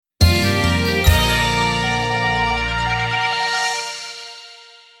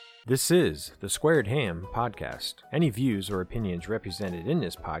This is the Squared Ham podcast. Any views or opinions represented in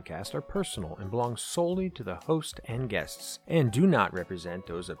this podcast are personal and belong solely to the host and guests, and do not represent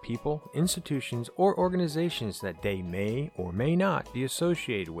those of people, institutions, or organizations that they may or may not be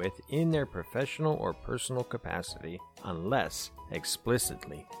associated with in their professional or personal capacity, unless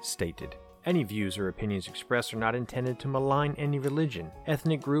explicitly stated. Any views or opinions expressed are not intended to malign any religion,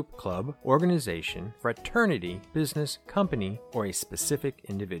 ethnic group, club, organization, fraternity, business, company, or a specific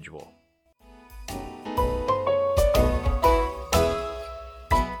individual.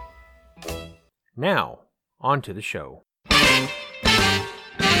 Now, on to the show.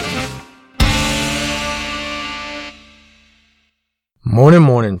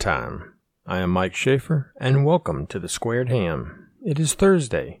 Morning time. I am Mike Schaefer, and welcome to the Squared Ham. It is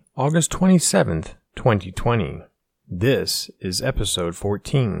Thursday, August 27th, 2020. This is episode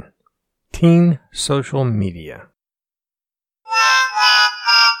 14, Teen Social Media.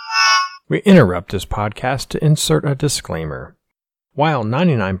 We interrupt this podcast to insert a disclaimer. While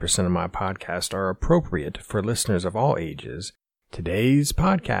 99% of my podcasts are appropriate for listeners of all ages, today's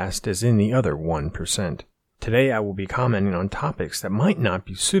podcast is in the other 1%. Today I will be commenting on topics that might not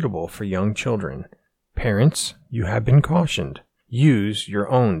be suitable for young children. Parents, you have been cautioned. Use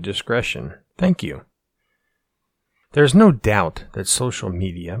your own discretion. Thank you. There's no doubt that social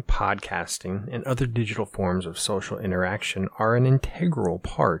media, podcasting, and other digital forms of social interaction are an integral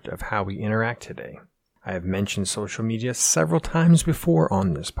part of how we interact today. I have mentioned social media several times before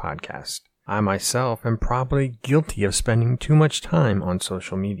on this podcast. I myself am probably guilty of spending too much time on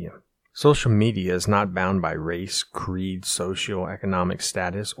social media. Social media is not bound by race, creed, socioeconomic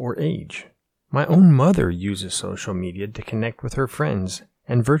status, or age. My own mother uses social media to connect with her friends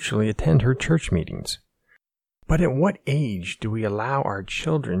and virtually attend her church meetings. But at what age do we allow our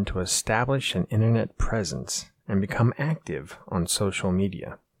children to establish an internet presence and become active on social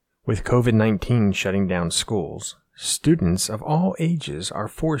media? With COVID-19 shutting down schools, students of all ages are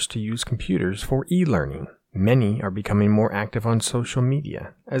forced to use computers for e-learning. Many are becoming more active on social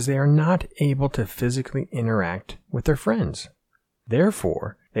media as they are not able to physically interact with their friends.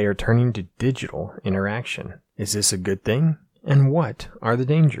 Therefore, they are turning to digital interaction. Is this a good thing? And what are the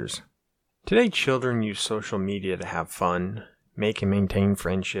dangers? Today, children use social media to have fun, make and maintain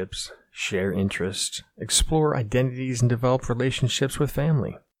friendships, share interests, explore identities, and develop relationships with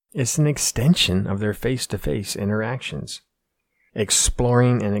family. It's an extension of their face-to-face interactions.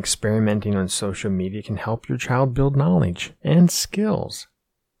 Exploring and experimenting on social media can help your child build knowledge and skills.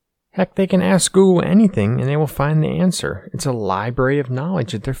 Heck, they can ask Google anything and they will find the answer. It's a library of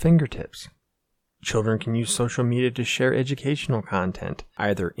knowledge at their fingertips. Children can use social media to share educational content,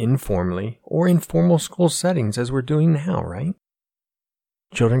 either informally or in formal school settings as we're doing now, right?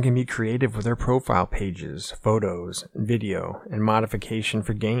 Children can be creative with their profile pages, photos, video, and modification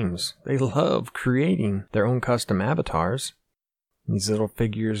for games. They love creating their own custom avatars. These little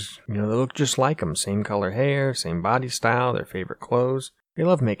figures, they look just like them. Same color hair, same body style, their favorite clothes. They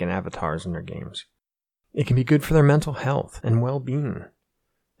love making avatars in their games. It can be good for their mental health and well-being.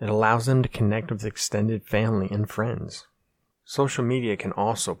 It allows them to connect with extended family and friends. Social media can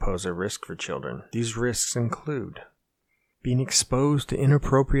also pose a risk for children. These risks include being exposed to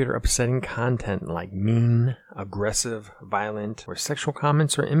inappropriate or upsetting content like mean, aggressive, violent, or sexual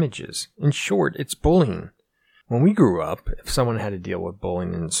comments or images. In short, it's bullying. When we grew up, if someone had to deal with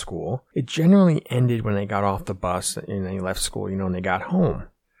bullying in school, it generally ended when they got off the bus and they left school, and they got home.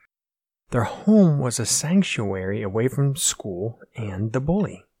 Their home was a sanctuary away from school and the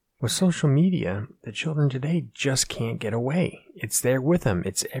bully. With social media, the children today just can't get away. It's there with them.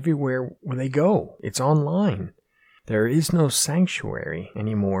 It's everywhere where they go. It's online. There is no sanctuary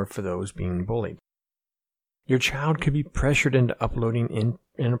anymore for those being bullied. Your child could be pressured into uploading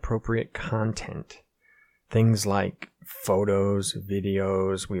inappropriate content. Things like photos,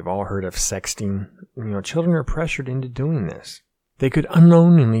 videos, we've all heard of sexting. Children are pressured into doing this. They could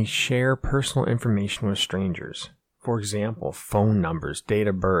unknowingly share personal information with strangers. For example, phone numbers, date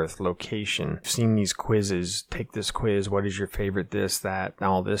of birth, location. I've seen these quizzes, take this quiz, what is your favorite this, that,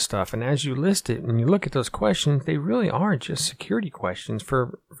 all this stuff. And as you list it and you look at those questions, they really are just security questions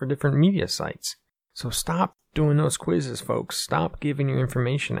for different media sites. So stop doing those quizzes, folks. Stop giving your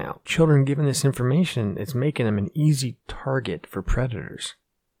information out. Children given this information, it's making them an easy target for predators.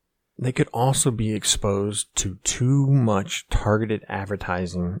 They could also be exposed to too much targeted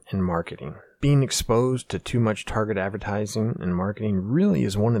advertising and marketing. Being exposed to too much target advertising and marketing really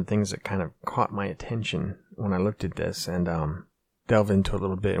is one of the things that kind of caught my attention when I looked at this and delve into it a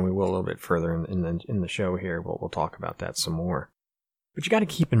little bit, and we will a little bit further in the show here. We'll talk about that some more. But you got to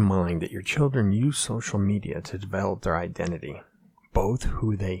keep in mind that your children use social media to develop their identity. both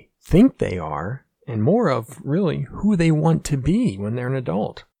who they think they are and more of really who they want to be when they're an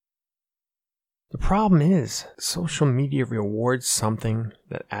adult. The problem is, social media rewards something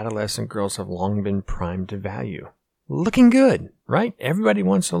that adolescent girls have long been primed to value. Looking good, right? Everybody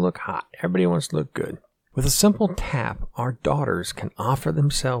wants to look hot. Everybody wants to look good. With a simple tap, our daughters can offer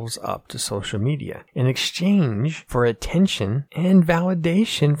themselves up to social media in exchange for attention and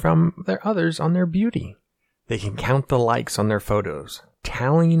validation from their others on their beauty. They can count the likes on their photos,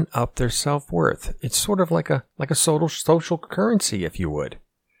 tallying up their self-worth. It's sort of like a social currency, if you would.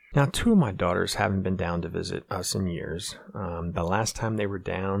 Now, 2 of my daughters haven't been down to visit us in years. The last time they were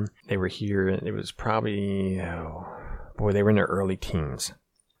down, they were here, it was probably, they were in their early teens.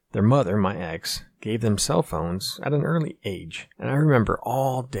 Their mother, my ex, gave them cell phones at an early age. And I remember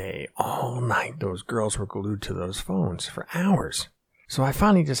all day, all night, those girls were glued to those phones for hours. So I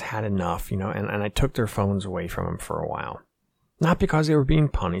finally just had enough, and I took their phones away from them for a while. Not because they were being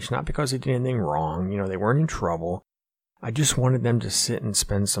punished, not because they did anything wrong, they weren't in trouble. I just wanted them to sit and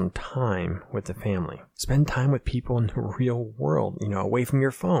spend some time with the family. Spend time with people in the real world, away from your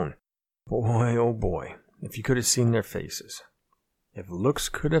phone. Boy, oh boy, if you could have seen their faces. If looks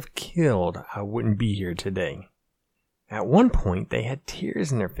could have killed, I wouldn't be here today. At one point, they had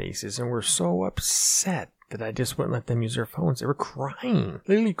tears in their faces and were so upset that I just wouldn't let them use their phones. They were crying,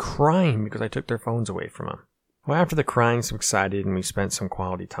 literally crying because I took their phones away from them. Well, after the crying subsided and we spent some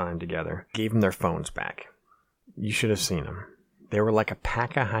quality time together, gave them their phones back. You should have seen them. They were like a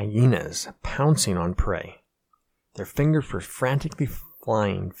pack of hyenas pouncing on prey. Their fingers were frantically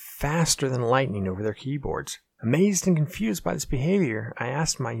flying faster than lightning over their keyboards. Amazed and confused by this behavior, I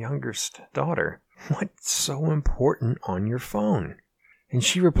asked my youngest daughter, "What's so important on your phone?" And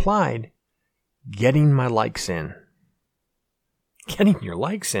she replied, "Getting my likes in." Getting your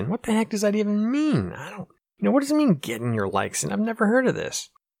likes in? What the heck does that even mean? What does it mean, getting your likes in? I've never heard of this.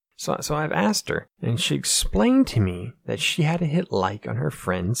 So I've asked her, and she explained to me that she had to hit like on her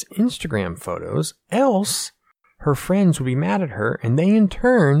friends' Instagram photos, else her friends would be mad at her, and they in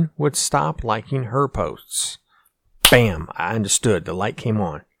turn would stop liking her posts. Bam! I understood. The light came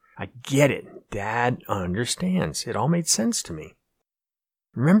on. I get it. Dad understands. It all made sense to me.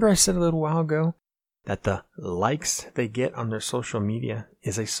 Remember I said a little while ago that the likes they get on their social media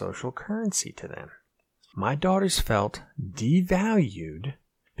is a social currency to them. My daughters felt devalued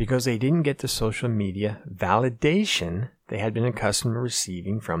because they didn't get the social media validation they had been accustomed to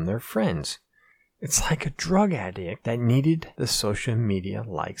receiving from their friends. It's like a drug addict that needed the social media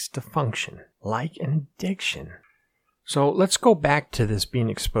likes to function, like an addiction. So let's go back to this being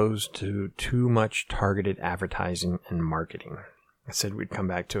exposed to too much targeted advertising and marketing. I said we'd come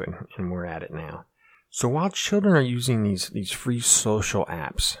back to it, and we're at it now. So while children are using these free social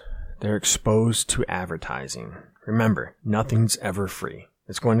apps, they're exposed to advertising. Remember, nothing's ever free.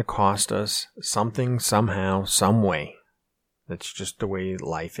 It's going to cost us something, somehow, some way. That's just the way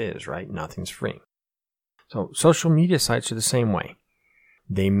life is, right? Nothing's free. So social media sites are the same way.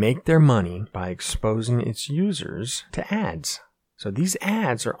 They make their money by exposing its users to ads. So these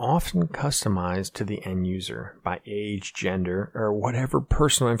ads are often customized to the end user by age, gender, or whatever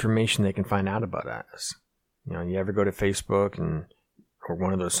personal information they can find out about us. You ever go to Facebook or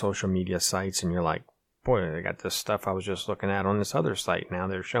one of those social media sites and you're like, boy, they got this stuff I was just looking at on this other site. Now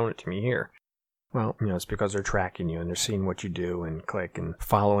they're showing it to me here. Well, it's because they're tracking you and they're seeing what you do and click and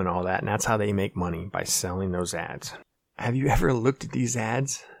follow and all that. And that's how they make money, by selling those ads. Have you ever looked at these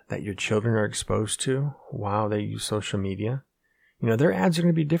ads that your children are exposed to while they use social media? Their ads are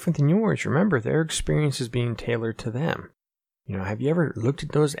going to be different than yours. Remember, their experience is being tailored to them. Have you ever looked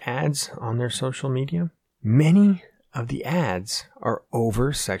at those ads on their social media? Many of the ads are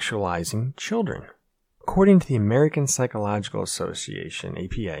over-sexualizing children. According to the American Psychological Association,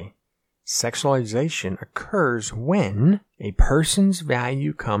 APA, sexualization occurs when a person's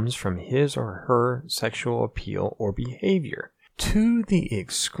value comes from his or her sexual appeal or behavior to the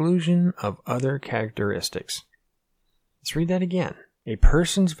exclusion of other characteristics. Let's read that again. A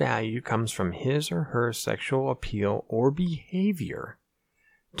person's value comes from his or her sexual appeal or behavior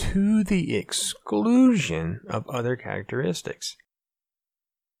to the exclusion of other characteristics.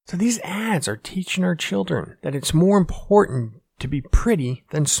 So these ads are teaching our children that it's more important to be pretty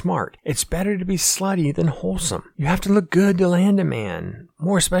than smart. It's better to be slutty than wholesome. You have to look good to land a man,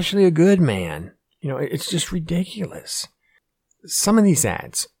 more especially a good man. It's just ridiculous. Some of these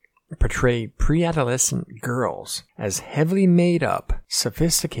ads portray pre-adolescent girls as heavily made up,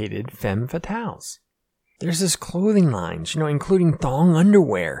 sophisticated femme fatales. There's this clothing lines, including thong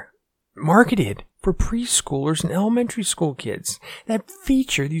underwear, marketed for preschoolers and elementary school kids that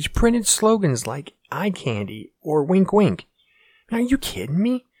feature these printed slogans like eye candy or wink wink. Are you kidding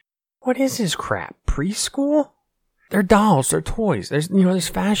me? What is this crap? Preschool? They're dolls, they're toys. There's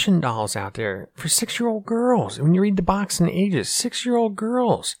fashion dolls out there for 6-year-old girls. When you read the box and ages, 6-year-old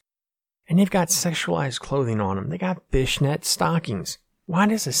girls. And they've got sexualized clothing on them. They got fishnet stockings. Why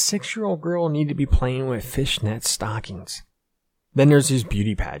does a 6-year-old girl need to be playing with fishnet stockings? Then there's these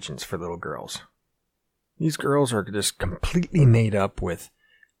beauty pageants for little girls. These girls are just completely made up with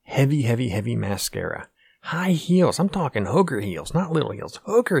heavy mascara. High heels. I'm talking hooker heels, not little heels.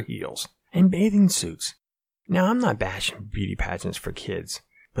 Hooker heels. And bathing suits. Now, I'm not bashing beauty pageants for kids,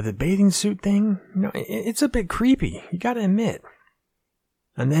 but the bathing suit thing, it's a bit creepy. You gotta admit.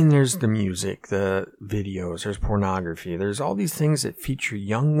 And then there's the music, the videos, there's pornography. There's all these things that feature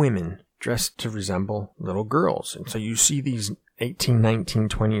young women dressed to resemble little girls. And so you see these 18, 19,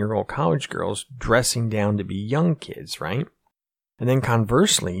 20-year-old college girls dressing down to be young kids, right? And then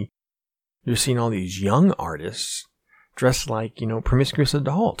conversely, you're seeing all these young artists dressed like, promiscuous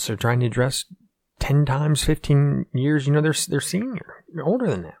adults. They're trying to dress 10 times, 15 years, they're senior. They're older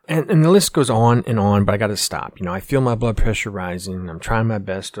than that. And the list goes on, but I got to stop. I feel my blood pressure rising. I'm trying my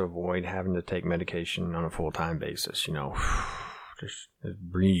best to avoid having to take medication on a full-time basis, just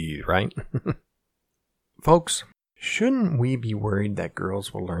breathe, right? Folks, shouldn't we be worried that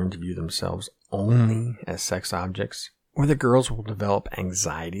girls will learn to view themselves only as sex objects? Or that girls will develop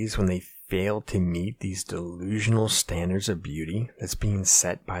anxieties when they fail to meet these delusional standards of beauty that's being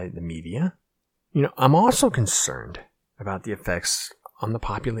set by the media? I'm also concerned about the effects on the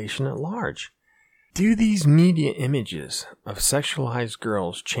population at large. Do these media images of sexualized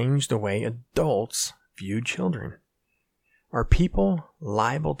girls change the way adults view children? Are people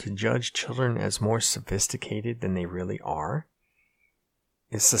liable to judge children as more sophisticated than they really are?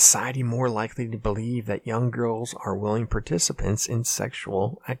 Is society more likely to believe that young girls are willing participants in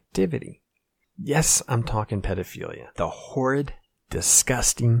sexual activity? Yes, I'm talking pedophilia. The horrid,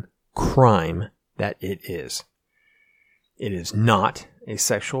 disgusting crime that it is. It is not a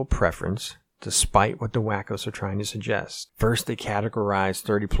sexual preference, despite what the wackos are trying to suggest. First, they categorized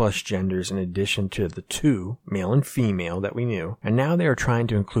 30-plus genders in addition to the 2, male and female, that we knew, and now they are trying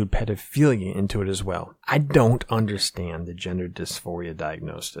to include pedophilia into it as well. I don't understand the gender dysphoria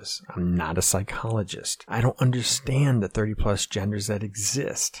diagnosis. I'm not a psychologist. I don't understand the 30-plus genders that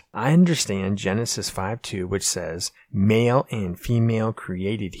exist. I understand Genesis 5:2, which says, male and female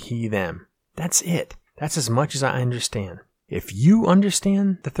created he them. That's it. That's as much as I understand. If you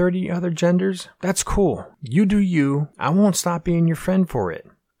understand the 30 other genders, that's cool. You do you. I won't stop being your friend for it.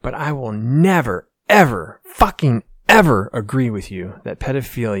 But I will never, ever, fucking ever agree with you that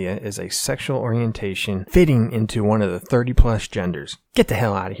pedophilia is a sexual orientation fitting into one of the 30-plus genders. Get the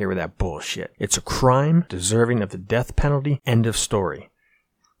hell out of here with that bullshit. It's a crime deserving of the death penalty. End of story.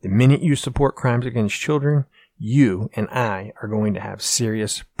 The minute you support crimes against children, you and I are going to have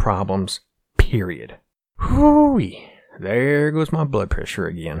serious problems. Period. Whoo-wee. There goes my blood pressure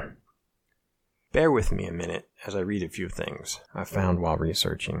again. Bear with me a minute as I read a few things I found while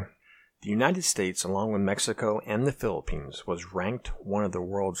researching. The United States, along with Mexico and the Philippines, was ranked one of the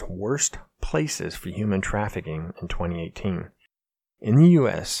world's worst places for human trafficking in 2018. In the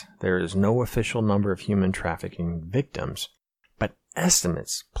U.S., there is no official number of human trafficking victims, but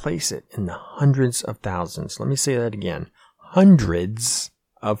estimates place it in the hundreds of thousands. Let me say that again. Hundreds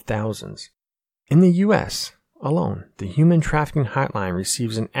of thousands. In the U.S. alone, the human trafficking hotline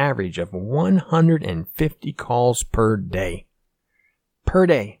receives an average of 150 calls per day. Per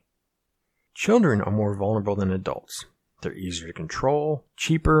day. Children are more vulnerable than adults. They're easier to control,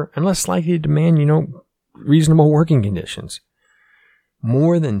 cheaper, and less likely to demand, reasonable working conditions.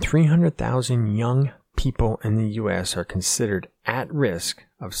 More than 300,000 young people in the U.S. are considered at risk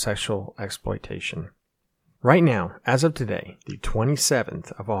of sexual exploitation. Right now, as of today, the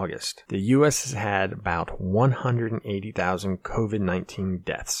 27th of August, the U.S. has had about 180,000 COVID-19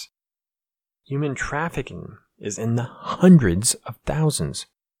 deaths. Human trafficking is in the hundreds of thousands.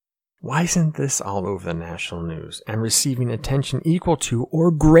 Why isn't this all over the national news and receiving attention equal to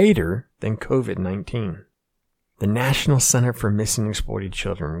or greater than COVID-19? The National Center for Missing and Exploited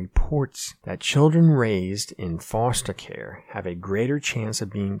Children reports that children raised in foster care have a greater chance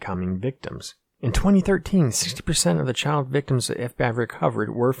of becoming victims. In 2013, 60% of the child victims that FBI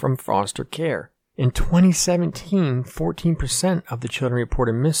recovered were from foster care. In 2017, 14% of the children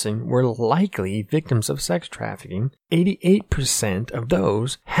reported missing were likely victims of sex trafficking. 88% of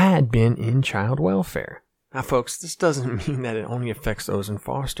those had been in child welfare. Now, folks, this doesn't mean that it only affects those in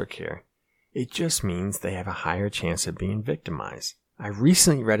foster care. It just means they have a higher chance of being victimized. I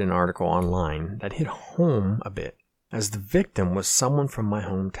recently read an article online that hit home a bit, as the victim was someone from my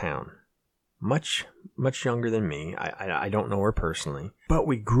hometown. Much much younger than me. I don't know her personally. But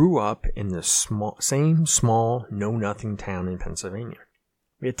we grew up in the same small, know-nothing town in Pennsylvania.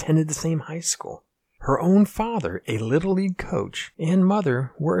 We attended the same high school. Her own father, a Little League coach, and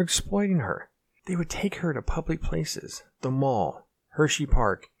mother were exploiting her. They would take her to public places, the mall, Hershey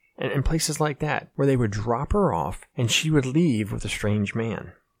Park, and places like that, where they would drop her off and she would leave with a strange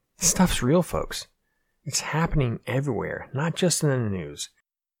man. This stuff's real, folks. It's happening everywhere, not just in the news.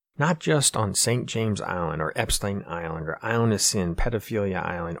 Not just on St. James Island or Epstein Island or Island of Sin, Pedophilia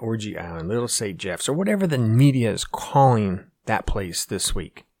Island, Orgy Island, Little St. Jeff's, or whatever the media is calling that place this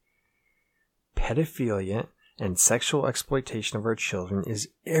week. Pedophilia and sexual exploitation of our children is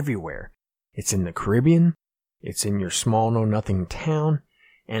everywhere. It's in the Caribbean, it's in your small know-nothing town,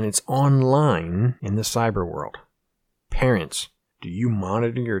 and it's online in the cyber world. Parents, do you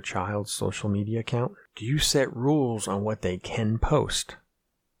monitor your child's social media account? Do you set rules on what they can post?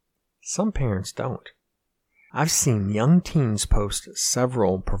 Some parents don't. I've seen young teens post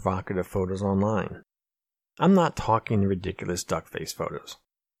several provocative photos online. I'm not talking the ridiculous duck face photos.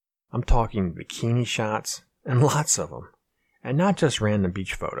 I'm talking bikini shots, and lots of them. And not just random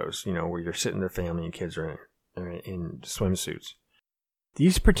beach photos, where you're sitting with the family and kids are in swimsuits.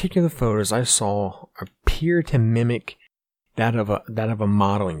 These particular photos I saw appear to mimic that of a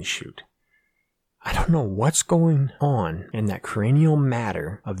modeling shoot. I don't know what's going on in that cranial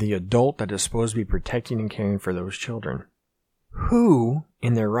matter of the adult that is supposed to be protecting and caring for those children. Who,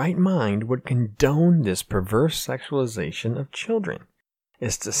 in their right mind, would condone this perverse sexualization of children?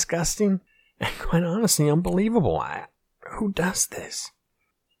 It's disgusting and, quite honestly, unbelievable. Who does this?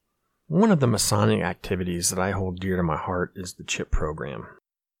 One of the Masonic activities that I hold dear to my heart is the CHIP program.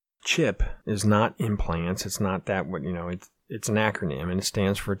 CHIP is not implants. It's not that what, it's an acronym, and it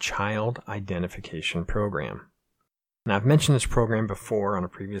stands for Child Identification Program. Now, I've mentioned this program before on a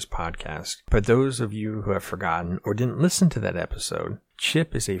previous podcast, but those of you who have forgotten or didn't listen to that episode,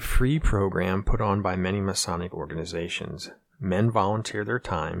 CHIP is a free program put on by many Masonic organizations. Men volunteer their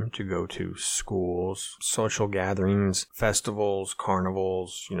time to go to schools, social gatherings, festivals,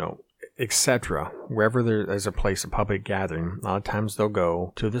 carnivals, etc. Wherever there's a place of public gathering, a lot of times they'll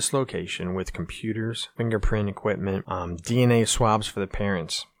go to this location with computers, fingerprint equipment, DNA swabs for the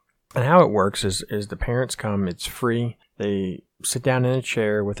parents. And how it works is the parents come, it's free. They sit down in a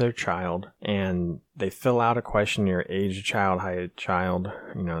chair with their child and they fill out a questionnaire, age of child, height of child,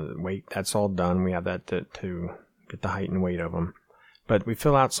 the weight, that's all done. We have that to get the height and weight of them. But we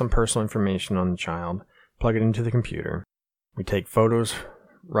fill out some personal information on the child, plug it into the computer. We take photos,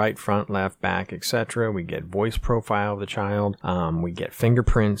 right, front, left, back, etc. We get voice profile of the child. We get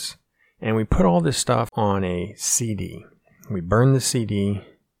fingerprints. And we put all this stuff on a CD. We burn the CD,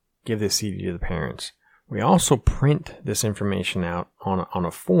 give the CD to the parents. We also print this information out on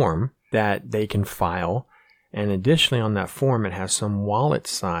a form that they can file. And additionally, on that form, it has some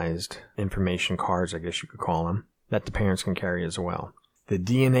wallet-sized information cards, I guess you could call them, that the parents can carry as well. The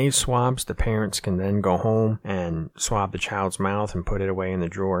DNA swabs, the parents can then go home and swab the child's mouth and put it away in the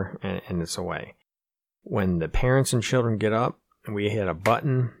drawer, and it's away. When the parents and children get up, we hit a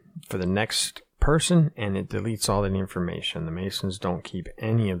button for the next person, and it deletes all that information. The Masons don't keep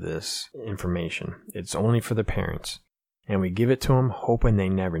any of this information. It's only for the parents. And we give it to them, hoping they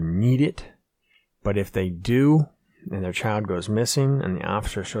never need it. But if they do, and their child goes missing and the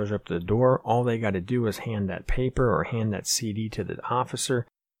officer shows up at the door, all they got to do is hand that paper or hand that CD to the officer.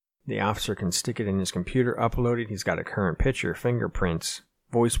 The officer can stick it in his computer, upload it. He's got a current picture, fingerprints,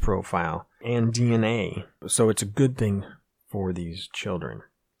 voice profile, and DNA. So it's a good thing for these children.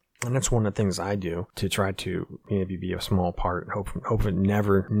 And that's one of the things I do to try to maybe be a small part. Hope it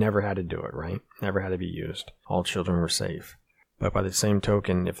never had to do it, right? Never had to be used. All children were safe. But by the same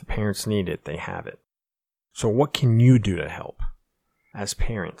token, if the parents need it, they have it. So what can you do to help? As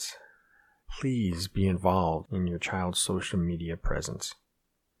parents, please be involved in your child's social media presence.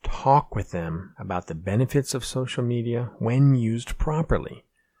 Talk with them about the benefits of social media when used properly,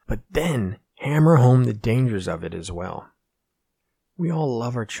 but then hammer home the dangers of it as well. We all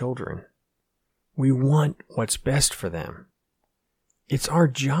love our children. We want what's best for them. It's our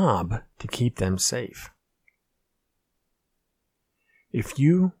job to keep them safe. If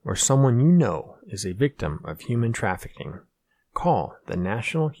you or someone you know is a victim of human trafficking, call the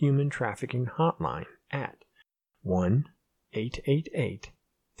National Human Trafficking Hotline at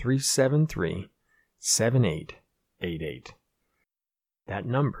 1-888-373-7888. That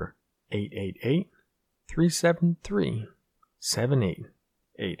number,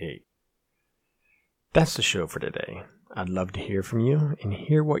 888-373-7888. That's the show for today. I'd love to hear from you and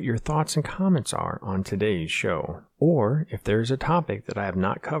hear what your thoughts and comments are on today's show. Or if there's a topic that I have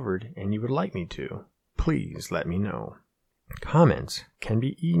not covered and you would like me to, please let me know. Comments can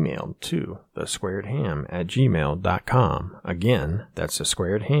be emailed to thesquaredham@gmail.com. Again, that's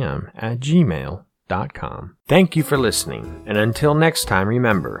thesquaredham@gmail.com. Thank you for listening, and until next time,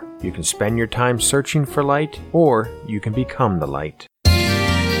 remember, you can spend your time searching for light, or you can become the light.